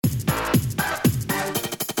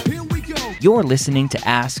You're listening to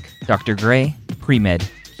Ask Dr. Gray Pre-Med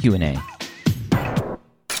Q&A.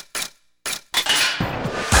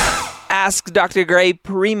 Ask Dr. Gray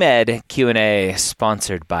Pre-Med Q&A,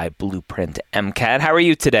 sponsored by Blueprint MCAT. How are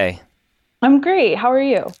you today? I'm great. How are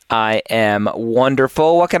you? I am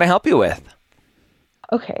wonderful. What can I help you with?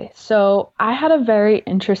 Okay, so I had a very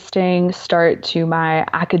interesting start to my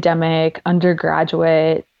academic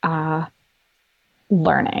undergraduate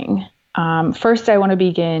learning. First, I want to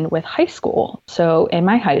begin with high school. So in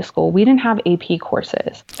my high school, we didn't have AP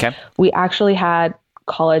courses. Okay. We actually had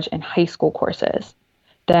college and high school courses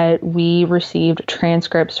that we received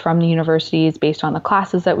transcripts from the universities based on the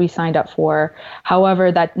classes that we signed up for.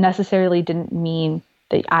 However, that necessarily didn't mean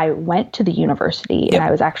that I went to the university and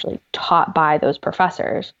I was actually taught by those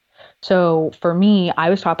professors. So for me, I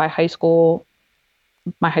was taught by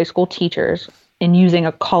my high school teachers in using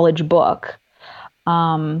a college book.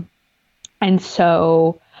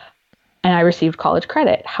 And I received college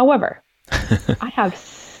credit. However, I have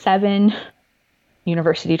 7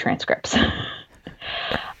 university transcripts.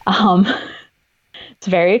 It's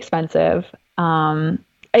very expensive. And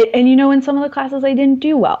in some of the classes I didn't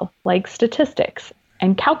do well, like statistics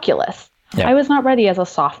and calculus. Yeah. I was not ready as a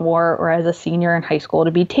sophomore or as a senior in high school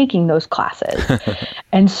to be taking those classes.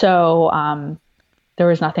 And so there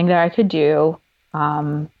was nothing that I could do.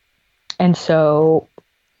 And so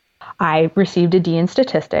I received a D in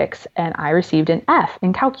statistics and I received an F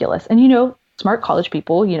in calculus. And, smart college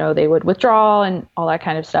people, they would withdraw and all that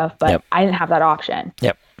kind of stuff. But I didn't have that option.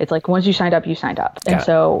 Yep. It's like once you signed up, you signed up. And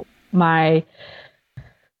so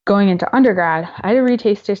going into undergrad, I had to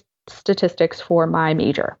retake statistics for my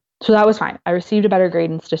major. So that was fine. I received a better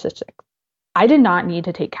grade in statistics. I did not need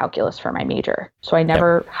to take calculus for my major. So I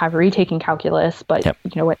never have retaken calculus, but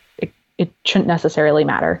you know what? It shouldn't necessarily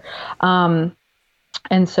matter.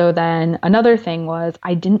 And so then another thing was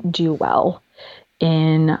I didn't do well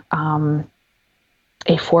in a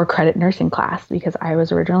 4-credit nursing class because I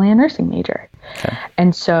was originally a nursing major. Okay.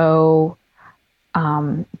 And so,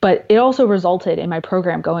 but it also resulted in my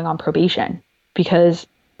program going on probation because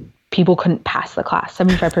people couldn't pass the class.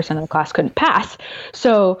 75% of the class couldn't pass.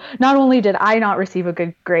 So not only did I not receive a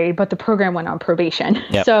good grade, but the program went on probation.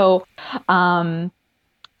 Yep.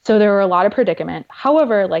 So there were a lot of predicament.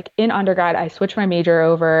 However, like in undergrad, I switched my major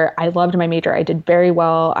over. I loved my major. I did very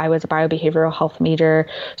well. I was a biobehavioral health major.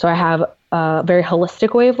 So I have a very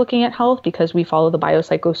holistic way of looking at health because we follow the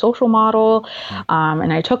biopsychosocial model.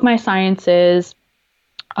 And I took my sciences.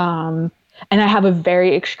 And I have a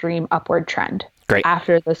very extreme upward trend. Great.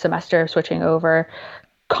 After the semester of switching over,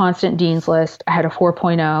 constant Dean's List. I had a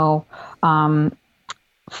 4.0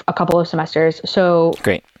 a couple of semesters. So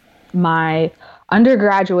great. My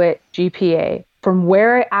undergraduate GPA from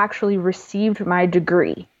where I actually received my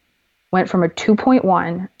degree went from a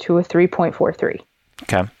 2.1 to a 3.43.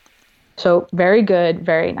 Okay. So very good,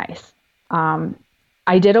 very nice.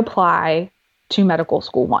 I did apply to medical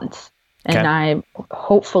school once. And I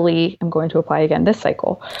hopefully am going to apply again this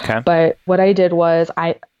cycle. Okay. But what I did was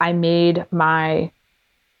I made my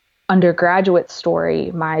undergraduate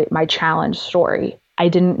story, my challenge story. I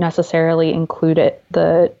didn't necessarily include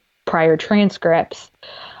the prior transcripts.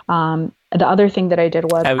 The other thing that I did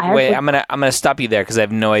was I'm gonna stop you there because I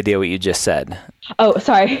have no idea what you just said. Oh,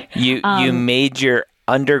 sorry. You made your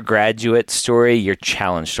undergraduate story your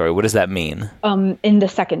challenge story. What does that mean? In the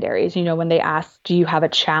secondaries, when they ask, do you have a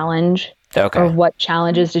challenge? Okay. Or what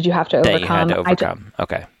challenges did you have to overcome? That you had to overcome.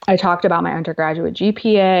 Okay. I talked about my undergraduate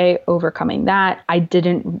GPA, overcoming that. I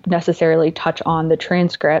didn't necessarily touch on the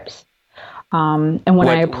transcripts. And when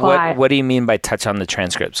I applied... What do you mean by touch on the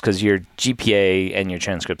transcripts? Because your GPA and your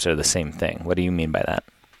transcripts are the same thing. What do you mean by that?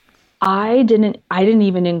 I didn't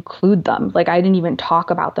even include them. Like, I didn't even talk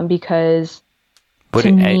about them because... I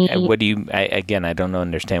don't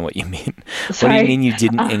understand what you mean. Sorry. What do you mean you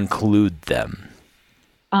didn't include them?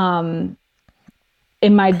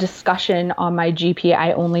 In my discussion on my GPA,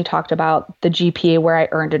 I only talked about the GPA where I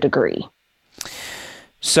earned a degree.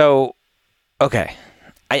 So, okay.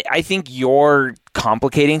 I think you're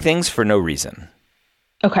complicating things for no reason.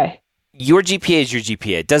 Okay. Your GPA is your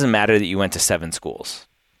GPA. It doesn't matter that you went to 7 schools.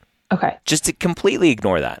 Okay. Just to completely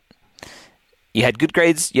ignore that. You had good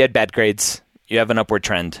grades, you had bad grades. You have an upward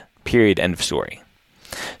trend, period, end of story.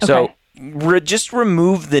 So just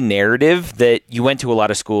remove the narrative that you went to a lot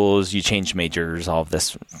of schools, you changed majors, all of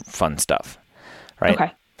this fun stuff, right?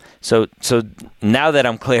 Okay. So now that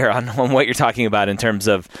I'm clear on what you're talking about in terms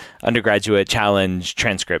of undergraduate challenge,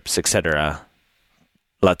 transcripts, etc.,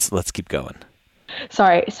 let's keep going.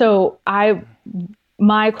 Sorry. So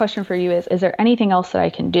my question for you is there anything else that I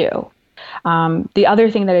can do? The other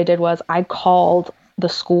thing that I did was I called the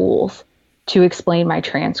schools to explain my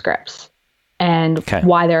transcripts and Okay.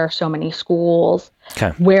 why there are so many schools, Okay.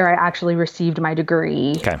 where I actually received my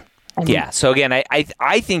degree. Okay. Yeah. So again,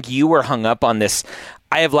 I think you were hung up on this.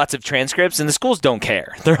 I have lots of transcripts, and the schools don't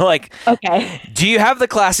care. They're like, Okay. do you have the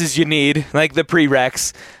classes you need, like the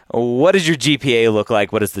prereqs? What does your GPA look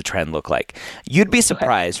like? What does the trend look like? You'd be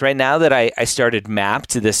surprised right now that I started MAP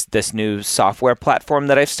to this new software platform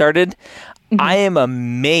that I've started. I am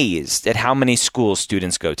amazed at how many schools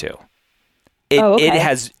students go to.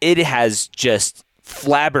 It has just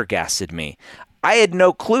flabbergasted me. I had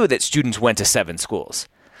no clue that students went to 7 schools,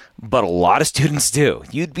 but a lot of students do.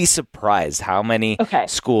 You'd be surprised how many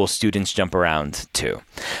school students jump around to.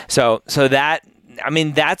 So that, I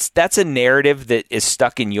mean, that's a narrative that is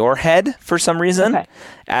stuck in your head for some reason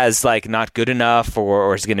as like not good enough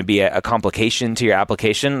or is going to be a complication to your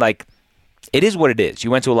application. Like, it is what it is.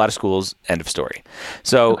 You went to a lot of schools, end of story.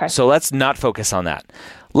 So let's not focus on that.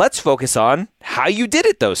 Let's focus on how you did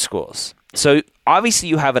at those schools. So obviously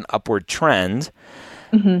you have an upward trend.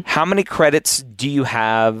 How many credits do you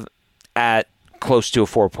have at close to a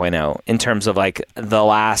 4.0 in terms of like the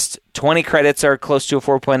last 20 credits are close to a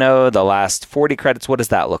 4.0, the last 40 credits, what does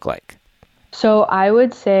that look like? So I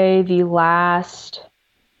would say the last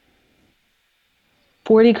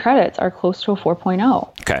 40 credits are close to a 4.0.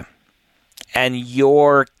 Okay. And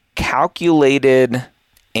your calculated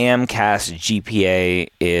AMCAS GPA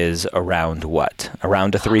is around what?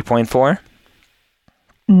 Around a 3.4?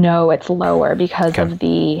 No, it's lower because of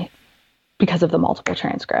the multiple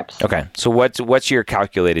transcripts. Okay. So what's your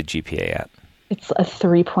calculated GPA at? It's a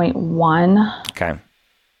 3.1. Okay.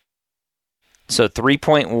 So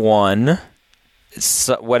 3.1.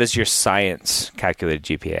 So what is your science calculated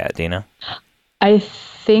GPA at, Dina? I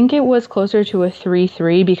think it was closer to a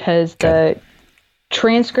 3.3 because the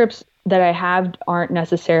transcripts that I have aren't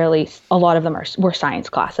necessarily, a lot of them were science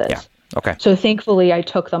classes. Yeah. Okay. So thankfully I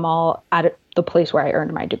took them all at the place where I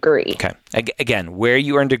earned my degree. Okay. Again, where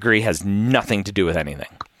you earn degree has nothing to do with anything.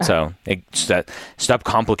 So stop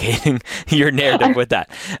complicating your narrative with that.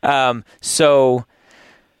 So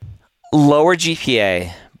lower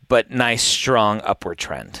GPA, but nice, strong upward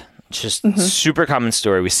trend. Just super common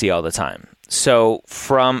story we see all the time. So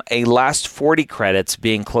from a last 40 credits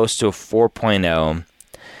being close to a 4.0,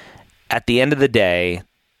 at the end of the day,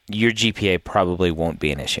 your GPA probably won't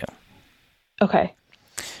be an issue. Okay.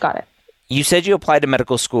 Got it. You said you applied to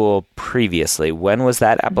medical school previously. When was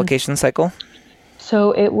that application cycle?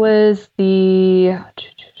 So it was I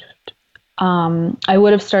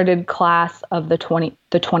would have started class of the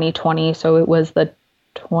 2020. So it was the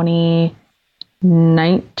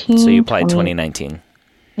 2019. So you applied 2019.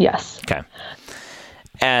 Yes. Okay.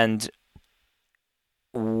 And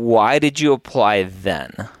why did you apply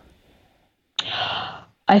then?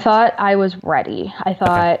 I thought I was ready. I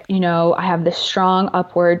thought, I have this strong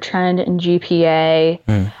upward trend in GPA.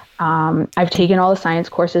 I've taken all the science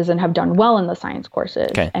courses and have done well in the science courses.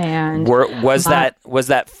 Okay. And was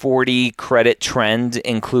that 40 credit trend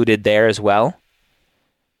included there as well?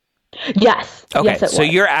 Yes. Okay. Yes, it So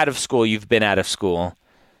was. you're out of school. You've been out of school.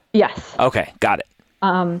 Yes. Okay. Got it.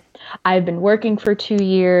 I've been working for 2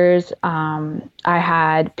 years. I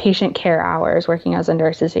had patient care hours working as a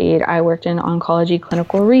nurse's aide. I worked in oncology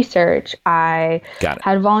clinical research. I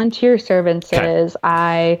had volunteer services.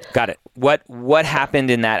 Got it. What happened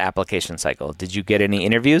in that application cycle? Did you get any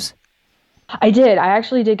interviews? I did. I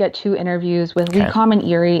actually did get 2 interviews with LECOM in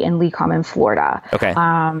Erie and LECOM in Florida. Okay.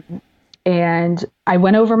 And I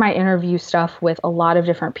went over my interview stuff with a lot of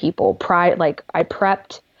different people. I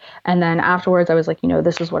prepped. And then afterwards, I was like,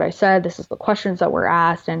 this is what I said. This is the questions that were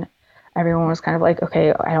asked. And everyone was kind of like,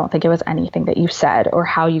 okay, I don't think it was anything that you said or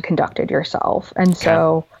how you conducted yourself. And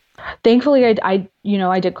so thankfully, I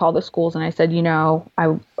did call the schools and I said,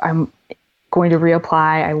 I'm going to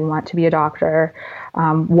reapply. I want to be a doctor.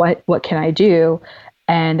 What can I do?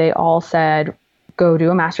 And they all said, go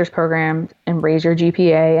do a master's program and raise your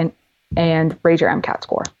GPA and raise your MCAT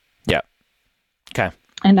score. Yeah. Okay.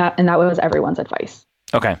 And that was everyone's advice.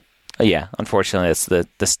 Okay. Yeah, unfortunately, that's the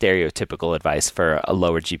stereotypical advice for a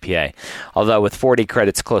lower GPA. Although with 40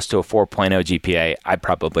 credits close to a 4.0 GPA, I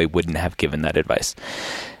probably wouldn't have given that advice.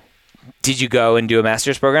 Did you go and do a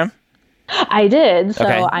master's program? I did. So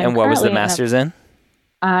okay. And what was the master's in?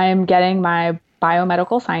 I'm getting my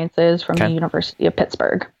biomedical sciences from the University of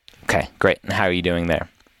Pittsburgh. Okay, great. And how are you doing there?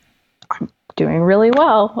 I'm doing really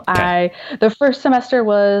well. Okay. The first semester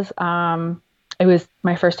was... it was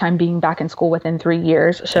my first time being back in school within 3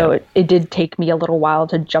 years. So it did take me a little while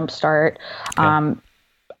to jumpstart. I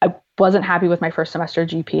wasn't happy with my first semester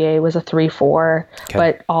GPA. It was a 3.4,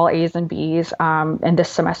 but all A's and B's. And this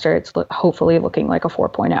semester, it's hopefully looking like a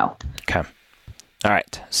 4.0. Okay. All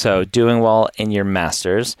right. So doing well in your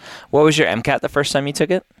master's. What was your MCAT the first time you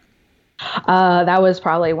took it? That was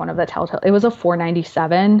probably one of the telltale. It was a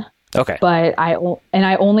 497. Okay. But I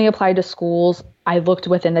only applied to schools. I looked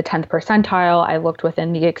within the 10th percentile. I looked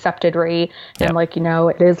within the accepted rate. And I'm like,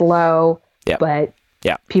 it is low, but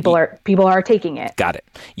people are taking it. Got it.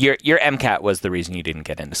 Your MCAT was the reason you didn't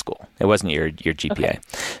get into school. It wasn't your GPA. Okay.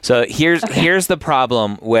 So here's the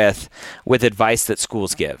problem with advice that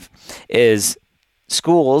schools give is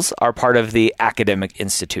schools are part of the academic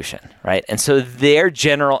institution, right? And so their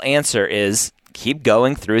general answer is keep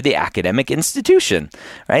going through the academic institution,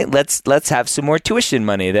 right? Let's have some more tuition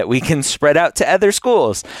money that we can spread out to other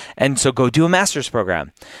schools. And so go do a master's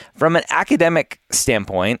program. From an academic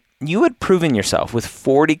standpoint, you had proven yourself with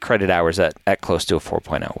 40 credit hours at close to a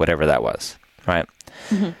 4.0, whatever that was, right?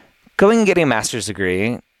 Mm-hmm. Going and getting a master's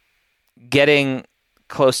degree, getting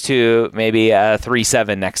close to maybe a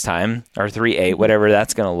 3.7 next time or 3.8, whatever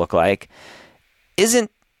that's going to look like,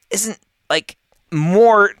 isn't like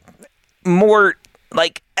more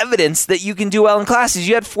like evidence that you can do well in classes.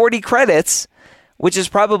 You had 40 credits, which is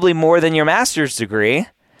probably more than your master's degree,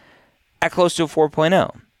 at close to a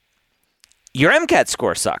 4.0. Your MCAT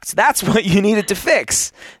score sucks. That's what you needed to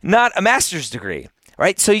fix, not a master's degree,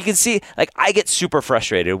 right? So you can see, like, I get super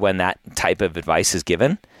frustrated when that type of advice is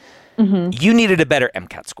given. Mm-hmm. You needed a better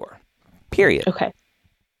MCAT score, period. Okay.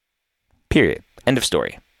 Period. End of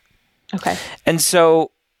story. Okay. And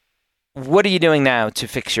so what are you doing now to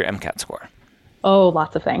fix your MCAT score? Oh,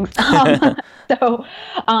 lots of things. The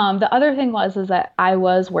other thing is that I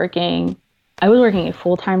was working a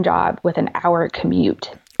full-time job with an hour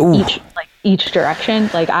commute. Ooh. Each direction.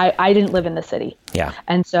 Like I didn't live in the city. Yeah.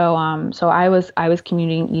 And so I was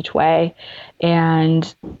commuting each way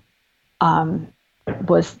and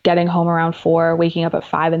was getting home around 4, waking up at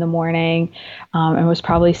 5 in the morning, and was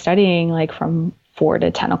probably studying like from 4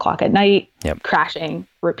 to 10 o'clock at night, crashing,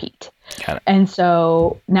 repeat. Got it. And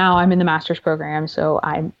so now I'm in the master's program. So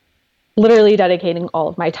I'm literally dedicating all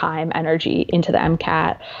of my time, energy into the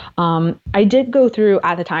MCAT. I did go through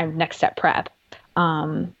at the time Next Step Prep.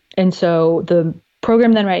 And so the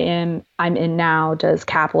program that I'm in now does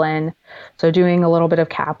Kaplan. So doing a little bit of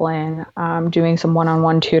Kaplan, doing some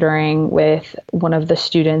one-on-one tutoring with one of the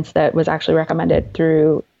students that was actually recommended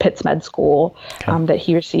through Pitt's Med School, that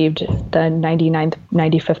he received the 99th,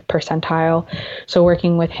 95th percentile. So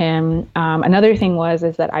working with him. Another thing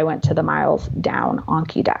is that I went to the Miles Down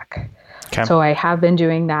Anki deck. Okay. So I have been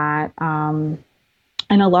doing that.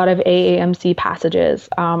 And a lot of AAMC passages.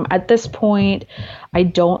 At this point, I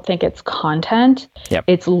don't think it's content. Yep.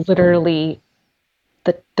 It's literally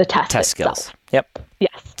the test itself. Skills. Yep.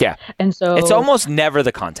 Yes. Yeah. And so it's almost never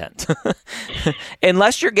the content.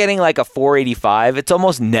 Unless you're getting like a 485, it's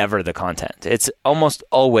almost never the content. It's almost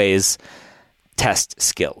always test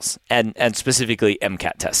skills and specifically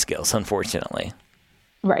MCAT test skills, unfortunately.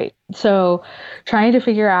 Right. So trying to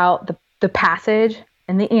figure out the passage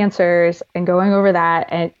and the answers and going over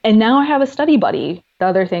that. And now I have a study buddy. The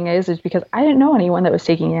other thing is because I didn't know anyone that was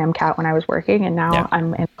taking the MCAT when I was working. And now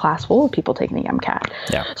I'm in a class full of people taking the MCAT.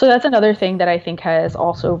 Yeah. So that's another thing that I think has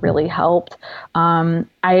also really helped.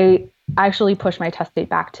 I actually pushed my test date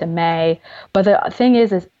back to May. But the thing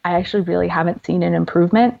is I actually really haven't seen an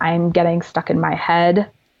improvement. I'm getting stuck in my head.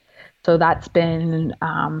 So that's been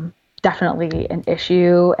definitely an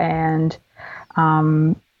issue. And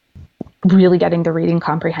really getting the reading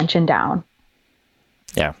comprehension down.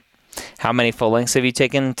 Yeah. How many full lengths have you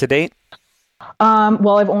taken to date?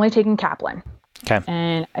 Well, I've only taken Kaplan. Okay.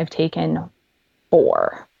 And I've taken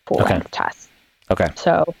 4 full length tests. Okay.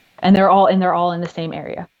 So, and they're all in the same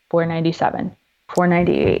area. 497,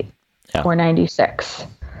 498, 496.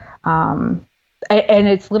 And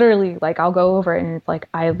it's literally like, I'll go over it and it's like,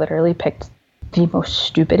 I literally picked the most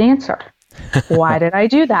stupid answer. Why did I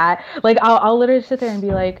do that? Like, I'll literally sit there and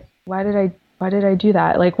be like, why did I do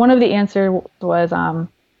that? Like one of the answers was,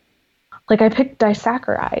 like I picked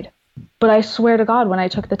disaccharide, but I swear to God, when I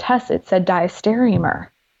took the test, it said diastereomer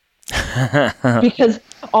because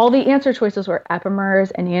all the answer choices were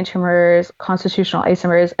epimers, enantiomers, constitutional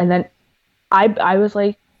isomers. And then I was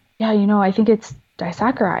like, yeah, I think it's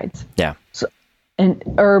disaccharides. Yeah. So,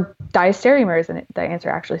 or diastereomers. And the answer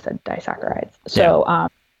actually said disaccharides. So,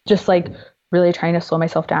 just like really trying to slow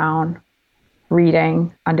myself down,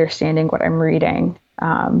 reading, understanding what I'm reading.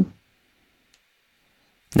 Lots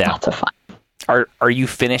of fun. Are you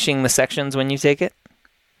finishing the sections when you take it?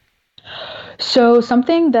 So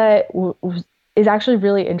something that is actually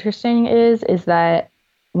really interesting is that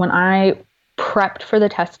when I prepped for the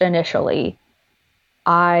test initially,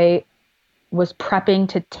 I was prepping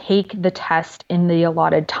to take the test in the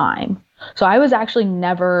allotted time. So I was actually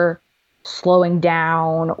never slowing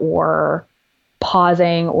down or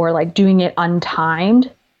pausing or like doing it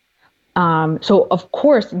untimed. So of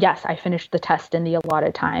course, yes, I finished the test in the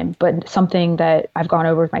allotted time, but something that I've gone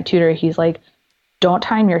over with my tutor, he's like, don't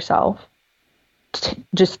time yourself.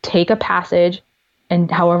 Just take a passage,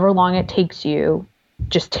 and however long it takes you,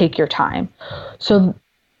 just take your time. So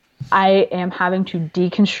I am having to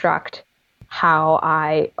deconstruct how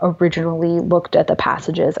I originally looked at the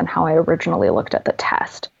passages and how I originally looked at the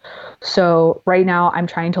test. So right now I'm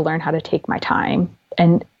trying to learn how to take my time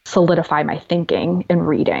and solidify my thinking in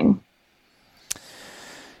reading.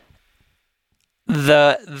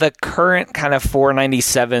 The current kind of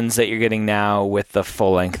 497s that you're getting now with the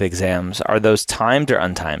full length exams, are those timed or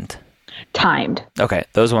untimed? Timed. Okay,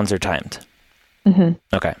 those ones are timed. Mm-hmm.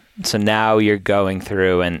 Okay, so now you're going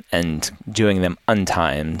through and doing them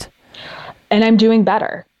untimed. And I'm doing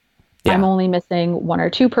better. Yeah. I'm only missing 1 or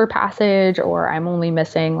 2 per passage, or I'm only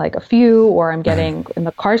missing like a few, or I'm getting, in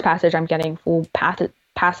the CARS passage, I'm getting full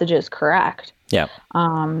passages correct. Yeah.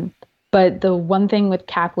 But the one thing with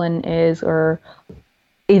Kaplan is, or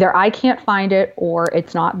either I can't find it or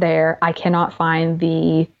it's not there. I cannot find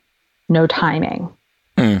the no timing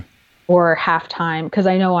or half time. Because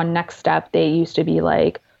I know on Next Step, they used to be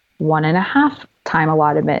like 1.5 time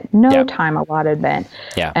allotment, no time allotment,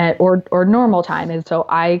 or normal time. And so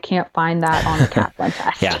I can't find that on the Kaplan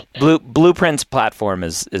test. Yeah. Blueprint's platform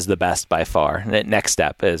is the best by far. Next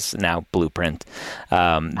Step is now Blueprint.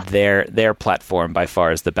 Their platform by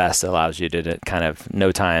far is the best. It allows you to kind of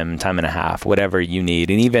no time, time and a half, whatever you need.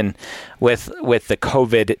 And even with the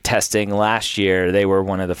COVID testing last year, they were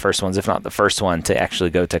one of the first ones, if not the first one, to actually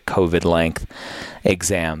go to COVID length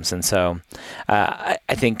exams. And so I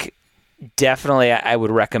think definitely I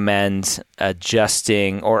would recommend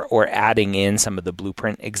adjusting or adding in some of the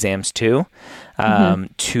Blueprint exams too,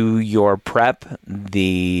 to your prep.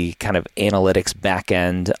 The kind of analytics back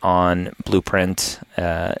end on Blueprint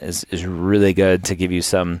is really good to give you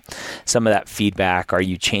some of that feedback. Are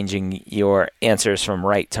you changing your answers from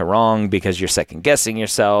right to wrong because you're second guessing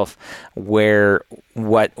yourself? What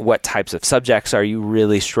types of subjects are you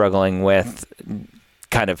really struggling with?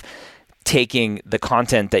 Kind of taking the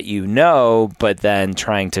content that you know, but then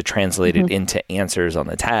trying to translate it into answers on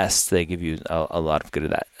the test. They give you a lot of good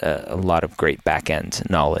of that, a lot of great back end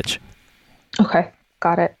knowledge. Okay,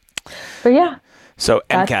 got it. But yeah. So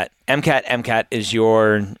MCAT is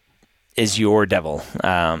your devil.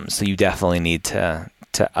 So you definitely need to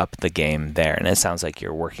up the game there, and it sounds like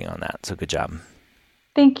you're working on that. So good job.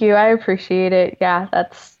 Thank you. I appreciate it. Yeah,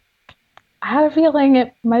 I had a feeling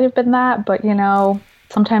it might have been that, but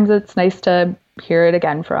sometimes it's nice to hear it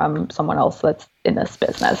again from someone else that's in this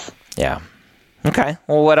business. Yeah. Okay.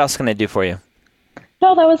 Well, what else can I do for you?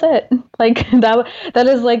 No, that was it. Like that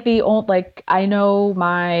is like the old, like, I know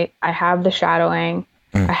I have the shadowing,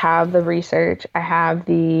 I have the research, I have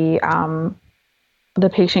the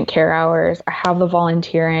patient care hours, I have the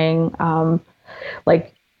volunteering.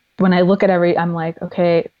 Like when I look at I'm like,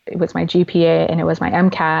 okay, it was my GPA and it was my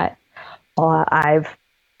MCAT. I've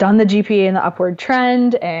done the GPA in the upward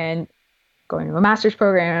trend and going to a master's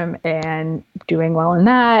program and doing well in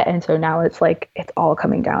that. And so now it's like, it's all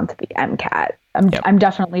coming down to the MCAT. I'm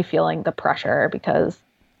definitely feeling the pressure because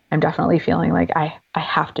I'm definitely feeling like I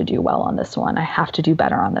have to do well on this one. I have to do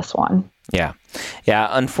better on this one. Yeah. Yeah.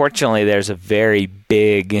 Unfortunately, there's a very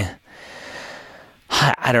big,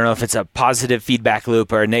 I don't know if it's a positive feedback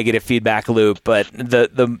loop or a negative feedback loop, but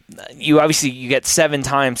you get 7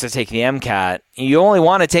 times to take the MCAT. You only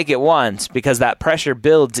want to take it once because that pressure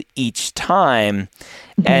builds each time,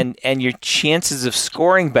 and your chances of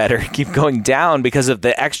scoring better keep going down because of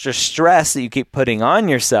the extra stress that you keep putting on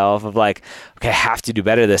yourself of like, okay, I have to do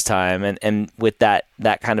better this time, and with that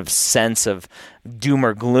kind of sense of doom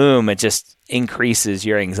or gloom, it just increases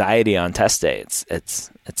your anxiety on test day. It's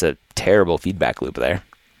a terrible feedback loop there.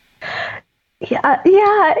 Yeah,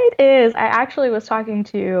 it is. I actually was talking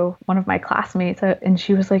to one of my classmates and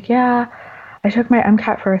she was like, yeah, I took my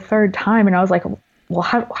MCAT for a 3rd time. And I was like, well,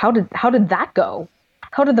 how did that go?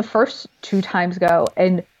 How did the first 2 times go?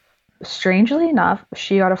 And strangely enough,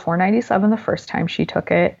 she got a 497 the first time she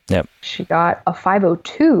took it. Yep. She got a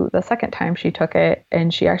 502 the second time she took it.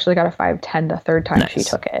 And she actually got a 510 the 3rd time she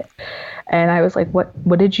took it. And I was like,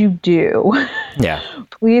 what did you do? Yeah.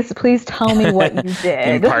 Please tell me what you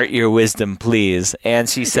did. Impart your wisdom, please. And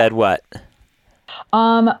she said what?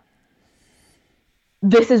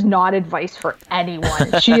 This is not advice for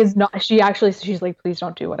anyone. She's like, please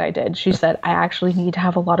don't do what I did. She said, I actually need to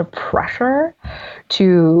have a lot of pressure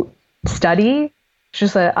to study. She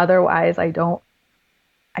said, otherwise I don't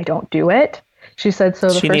do it. She said so.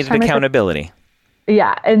 She needed accountability.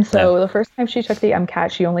 Yeah. And so the first time she took the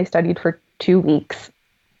MCAT, she only studied for 2 weeks.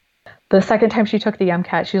 The second time she took the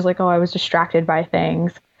MCAT, she was like, oh, I was distracted by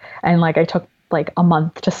things. And like, I took like a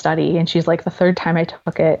month to study. And she's like, the third time I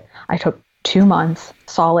took it, I took 2 months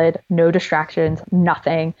solid, no distractions,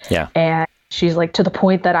 nothing. Yeah. And she's like, to the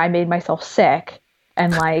point that I made myself sick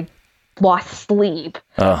and like lost sleep.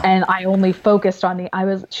 And I only focused on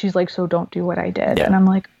she's like, so don't do what I did. Yeah. And I'm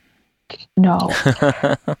like, no,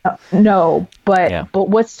 but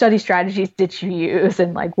what study strategies did you use?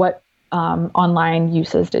 And like, what online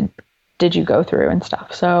uses did you go through and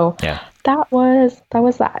stuff? So that was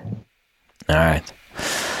that. All right.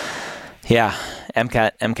 Yeah.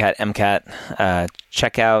 MCAT.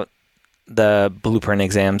 Check out the Blueprint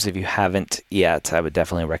exams if you haven't yet. I would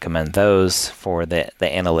definitely recommend those for the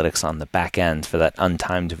analytics on the back end for that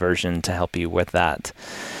untimed version to help you with that.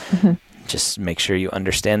 Mm-hmm. Just make sure you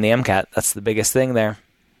understand the MCAT. That's the biggest thing there.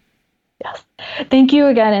 Yes. Thank you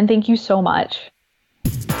again, and thank you so much.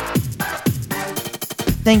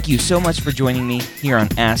 Thank you so much for joining me here on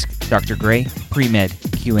Ask Dr. Gray Pre-Med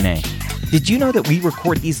Q&A. Did you know that we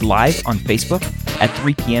record these live on Facebook at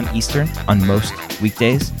 3 p.m. Eastern on most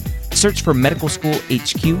weekdays? Search for Medical School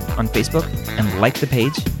HQ on Facebook and like the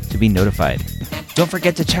page to be notified. Don't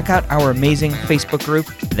forget to check out our amazing Facebook group,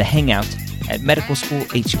 The Hangout, at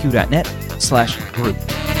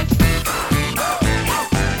medicalschoolhq.net/group.